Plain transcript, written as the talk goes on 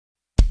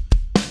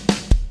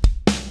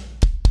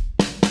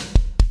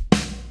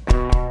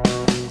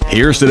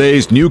Here's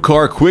today's new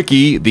car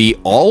quickie, the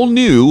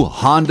all-new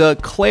Honda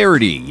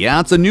Clarity. Yeah,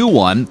 it's a new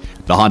one.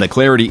 The Honda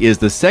Clarity is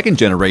the second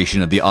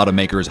generation of the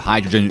automaker's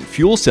hydrogen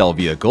fuel cell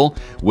vehicle,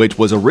 which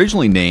was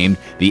originally named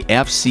the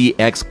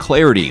FCX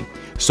Clarity.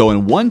 So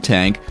in one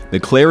tank, the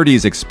Clarity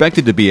is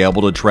expected to be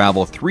able to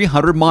travel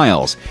 300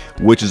 miles,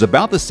 which is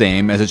about the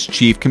same as its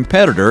chief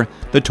competitor,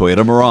 the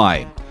Toyota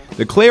Mirai.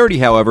 The Clarity,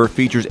 however,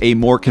 features a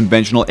more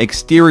conventional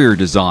exterior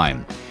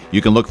design.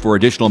 You can look for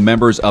additional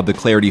members of the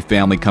Clarity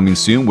family coming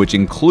soon, which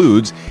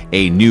includes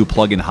a new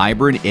plug-in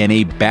hybrid and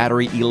a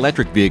battery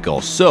electric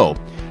vehicle. So,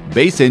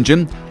 base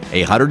engine,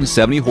 a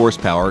 170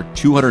 horsepower,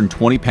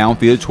 220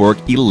 pound-feet of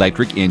torque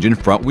electric engine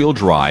front-wheel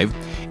drive,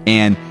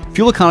 and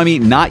fuel economy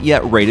not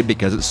yet rated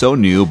because it's so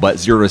new, but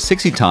 0 to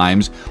 60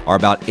 times are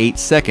about 8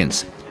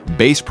 seconds.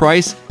 Base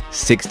price,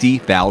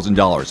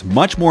 $60,000.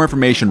 Much more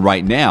information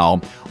right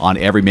now on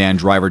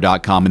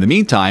everymandriver.com. In the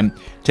meantime,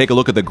 take a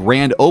look at the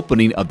grand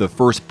opening of the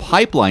first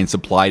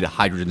pipeline-supplied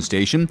hydrogen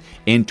station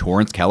in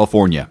Torrance,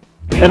 California.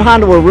 At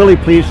Honda, we're really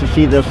pleased to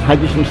see this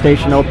hydrogen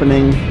station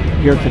opening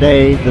here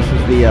today. This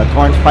is the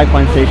Torrance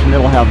pipeline station.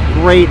 It'll have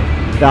great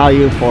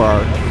value for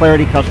our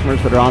Clarity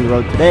customers that are on the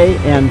road today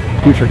and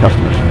future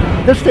customers.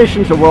 This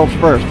station's the world's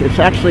first. It's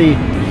actually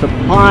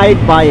supplied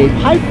by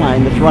a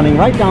pipeline that's running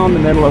right down the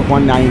middle of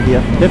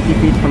 190th, 50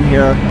 feet from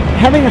here.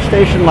 Having a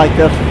station like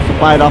this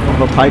supplied off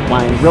of a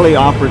pipeline really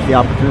offers the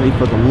opportunity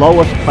for the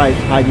lowest price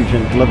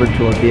hydrogen delivered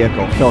to a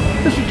vehicle. So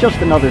this is just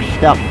another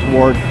step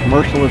toward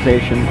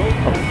commercialization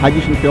of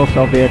hydrogen fuel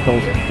cell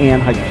vehicles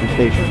and hydrogen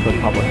stations for the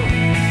public.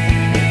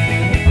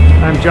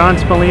 I'm John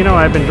Spallino.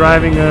 I've been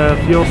driving a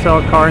fuel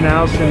cell car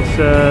now since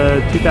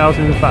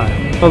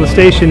 2005. Well, the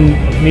station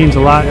means a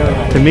lot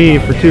to me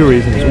for two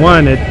reasons.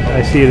 One,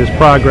 I see it as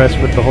progress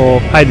with the whole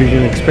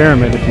hydrogen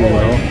experiment, if you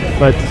will.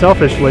 But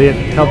selfishly, it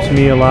helps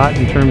me a lot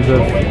in terms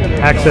of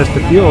access to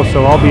fuel,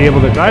 so I'll be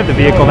able to drive the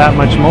vehicle that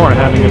much more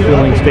having a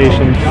fueling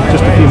station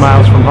just a few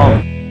miles from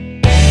home.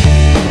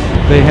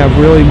 They have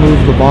really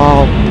moved the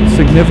ball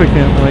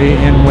significantly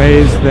in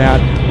ways that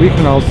we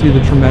can all see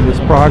the tremendous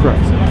progress.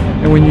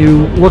 And when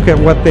you look at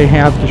what they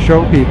have to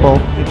show people,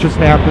 it just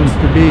happens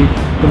to be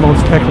the most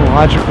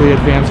technologically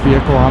advanced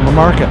vehicle on the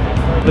market.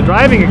 The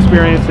driving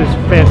experience is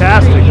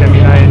fantastic. I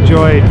mean, I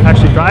enjoy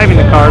actually driving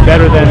the car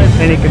better than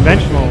any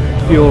conventional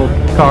fuel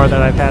car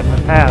that I've had in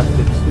the past.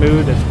 It's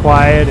smooth, it's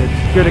quiet,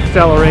 it's good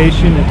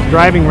acceleration, its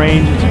driving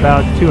range is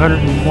about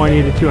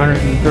 220 to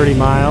 230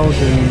 miles,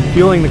 and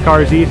fueling the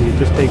car is easy. It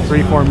just takes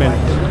 3-4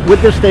 minutes.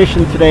 With this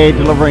station today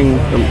delivering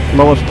the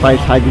lowest price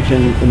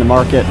hydrogen in the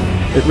market,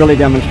 it really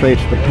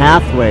demonstrates the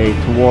pathway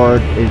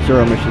toward a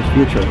zero-emissions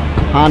future.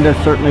 Honda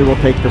certainly will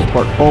take this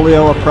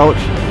portfolio approach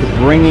to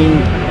bringing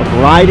a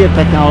variety of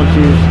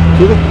technologies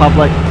to the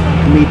public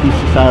to meet these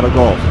societal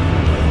goals.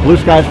 Blue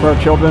skies for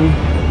our children,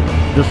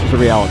 this is a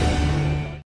reality.